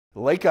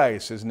Lake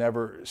ice is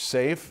never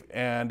safe,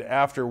 and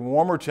after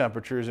warmer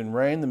temperatures and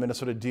rain, the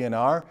Minnesota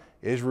DNR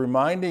is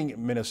reminding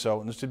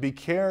Minnesotans to be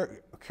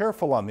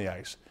careful on the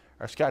ice.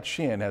 Our Scott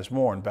Sheehan has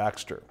more in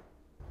Baxter.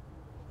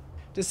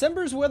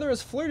 December's weather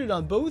has flirted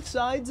on both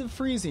sides of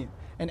freezing,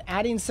 and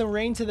adding some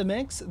rain to the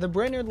mix, the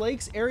Brainerd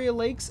Lakes area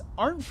lakes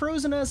aren't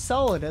frozen as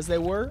solid as they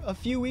were a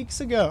few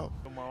weeks ago.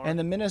 And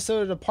the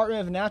Minnesota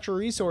Department of Natural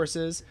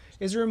Resources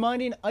is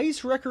reminding ice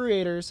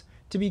recreators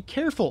to be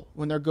careful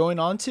when they're going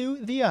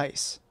onto the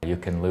ice. You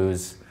can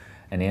lose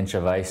an inch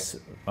of ice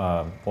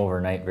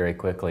overnight very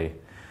quickly.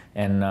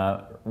 And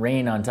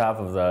rain on top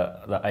of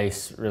the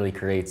ice really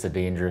creates a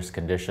dangerous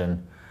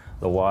condition.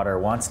 The water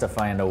wants to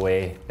find a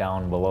way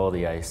down below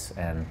the ice,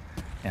 and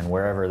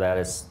wherever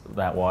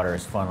that water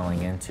is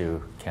funneling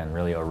into can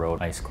really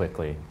erode ice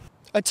quickly.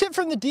 A tip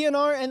from the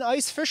DNR and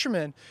ice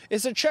fishermen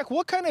is to check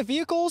what kind of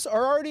vehicles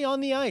are already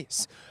on the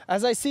ice.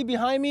 As I see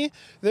behind me,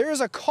 there is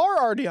a car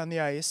already on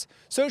the ice,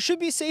 so it should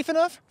be safe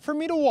enough for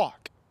me to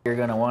walk. You're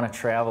going to want to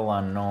travel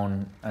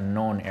on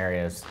unknown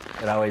areas.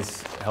 It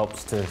always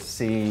helps to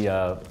see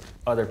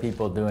other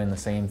people doing the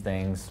same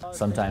things.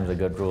 Sometimes a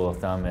good rule of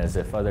thumb is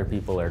if other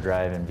people are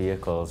driving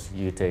vehicles,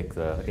 you take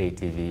the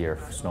ATV or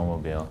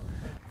snowmobile.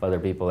 If other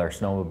people are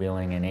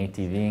snowmobiling and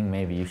ATVing,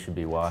 maybe you should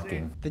be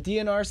walking. The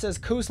DNR says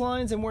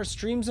coastlines and where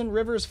streams and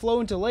rivers flow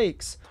into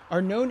lakes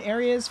are known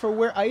areas for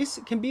where ice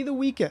can be the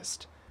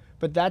weakest.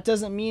 But that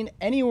doesn't mean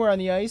anywhere on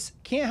the ice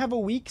can't have a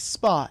weak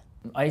spot.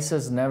 Ice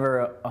is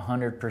never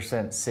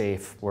 100%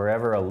 safe.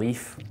 Wherever a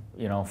leaf,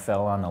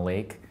 fell on the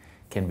lake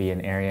can be an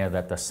area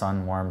that the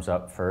sun warms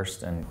up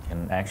first and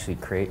can actually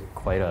create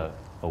quite a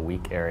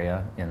weak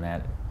area in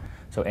that.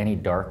 So any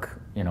dark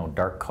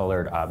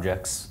colored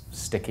objects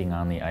sticking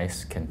on the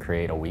ice can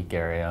create a weak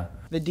area.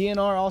 The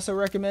DNR also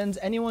recommends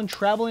anyone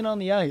traveling on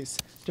the ice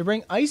to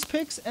bring ice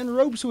picks and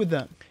ropes with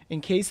them in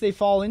case they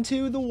fall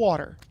into the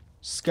water.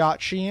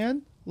 Scott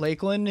Sheehan,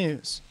 Lakeland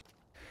News.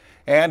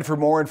 And for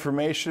more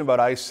information about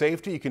ice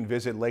safety, you can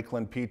visit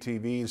Lakeland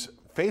PTV's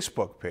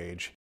Facebook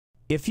page.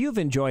 If you've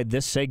enjoyed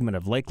this segment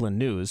of Lakeland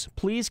News,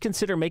 please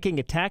consider making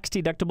a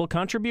tax-deductible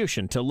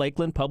contribution to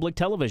Lakeland Public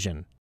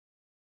Television.